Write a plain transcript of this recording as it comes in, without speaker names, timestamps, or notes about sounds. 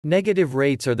Negative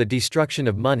rates are the destruction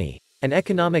of money, an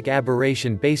economic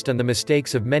aberration based on the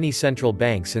mistakes of many central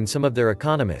banks and some of their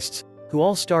economists, who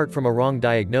all start from a wrong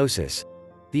diagnosis.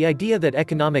 The idea that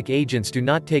economic agents do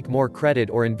not take more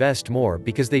credit or invest more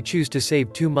because they choose to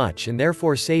save too much and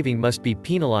therefore saving must be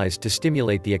penalized to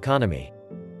stimulate the economy.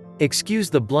 Excuse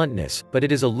the bluntness, but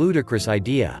it is a ludicrous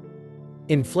idea.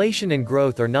 Inflation and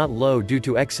growth are not low due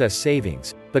to excess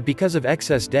savings, but because of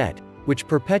excess debt, which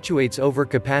perpetuates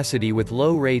overcapacity with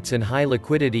low rates and high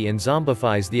liquidity and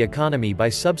zombifies the economy by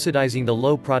subsidizing the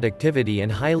low productivity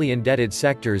and highly indebted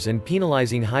sectors and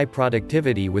penalizing high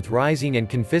productivity with rising and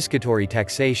confiscatory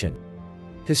taxation.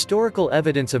 Historical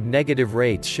evidence of negative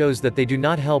rates shows that they do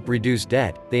not help reduce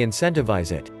debt, they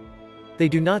incentivize it. They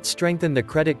do not strengthen the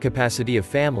credit capacity of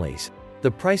families. The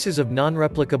prices of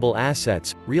nonreplicable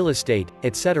assets, real estate,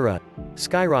 etc.,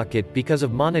 skyrocket because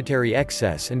of monetary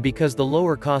excess and because the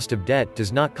lower cost of debt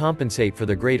does not compensate for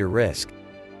the greater risk.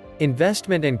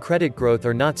 Investment and credit growth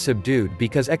are not subdued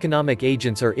because economic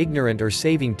agents are ignorant or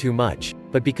saving too much,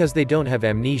 but because they don't have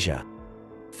amnesia.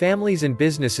 Families and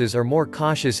businesses are more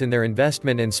cautious in their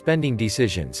investment and spending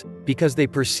decisions, because they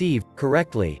perceive,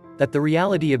 correctly, that the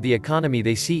reality of the economy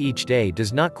they see each day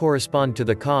does not correspond to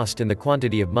the cost and the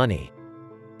quantity of money.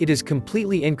 It is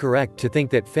completely incorrect to think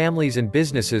that families and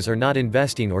businesses are not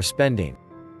investing or spending.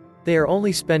 They are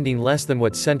only spending less than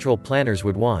what central planners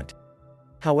would want.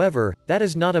 However, that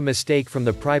is not a mistake from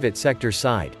the private sector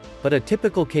side, but a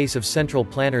typical case of central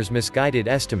planners' misguided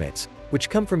estimates, which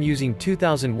come from using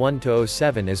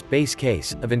 2001-07 as base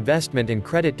case of investment and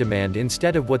credit demand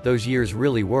instead of what those years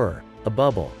really were, a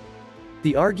bubble.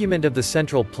 The argument of the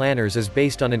central planners is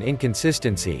based on an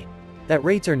inconsistency, that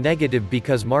rates are negative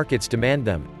because markets demand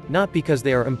them, not because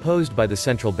they are imposed by the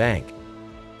central bank.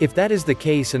 If that is the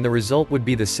case and the result would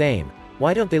be the same,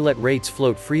 why don't they let rates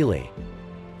float freely?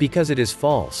 Because it is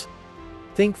false.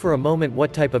 Think for a moment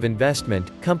what type of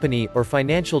investment, company, or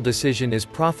financial decision is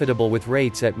profitable with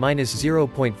rates at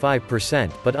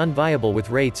 -0.5% but unviable with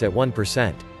rates at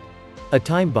 1%. A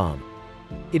time bomb.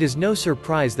 It is no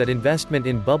surprise that investment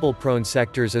in bubble-prone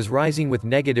sectors is rising with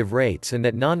negative rates and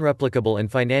that non-replicable and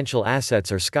financial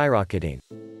assets are skyrocketing.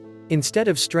 Instead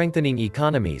of strengthening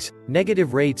economies,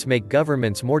 negative rates make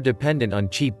governments more dependent on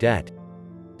cheap debt.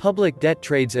 Public debt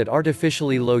trades at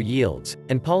artificially low yields,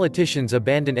 and politicians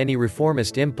abandon any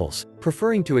reformist impulse,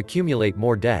 preferring to accumulate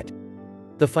more debt.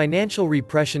 The financial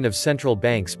repression of central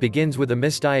banks begins with a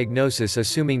misdiagnosis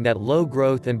assuming that low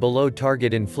growth and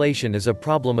below-target inflation is a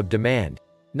problem of demand,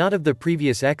 not of the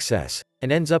previous excess,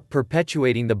 and ends up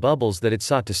perpetuating the bubbles that it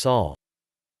sought to solve.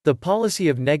 The policy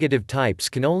of negative types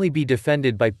can only be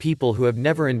defended by people who have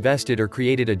never invested or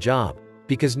created a job,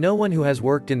 because no one who has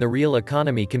worked in the real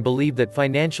economy can believe that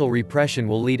financial repression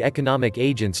will lead economic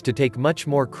agents to take much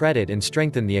more credit and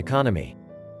strengthen the economy.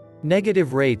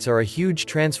 Negative rates are a huge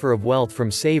transfer of wealth from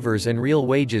savers and real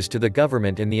wages to the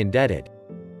government and the indebted.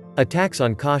 A tax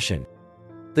on caution.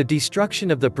 The destruction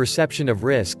of the perception of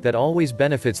risk that always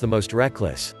benefits the most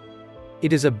reckless.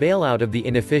 It is a bailout of the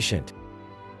inefficient.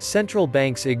 Central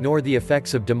banks ignore the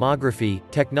effects of demography,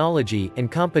 technology,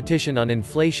 and competition on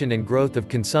inflation and growth of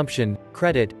consumption,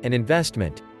 credit, and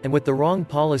investment, and with the wrong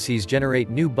policies generate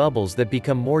new bubbles that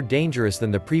become more dangerous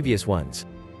than the previous ones.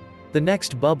 The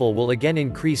next bubble will again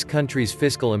increase countries'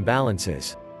 fiscal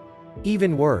imbalances.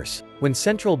 Even worse, when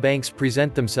central banks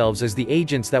present themselves as the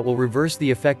agents that will reverse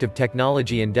the effect of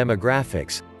technology and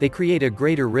demographics, they create a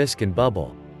greater risk and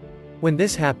bubble. When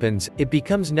this happens, it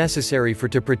becomes necessary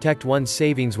to protect one's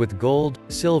savings with gold,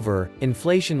 silver,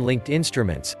 inflation-linked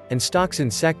instruments, and stocks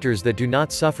in sectors that do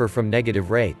not suffer from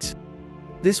negative rates.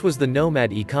 This was the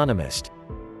Nomad Economist.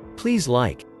 Please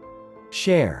like,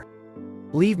 share,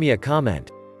 leave me a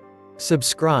comment,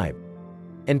 subscribe.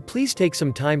 And please take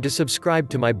some time to subscribe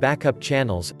to my backup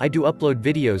channels, I do upload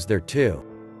videos there too.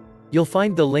 You'll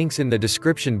find the links in the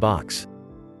description box.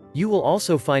 You will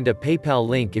also find a PayPal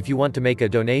link if you want to make a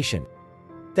donation.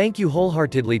 Thank you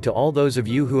wholeheartedly to all those of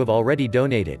you who have already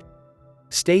donated.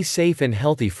 Stay safe and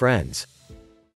healthy, friends.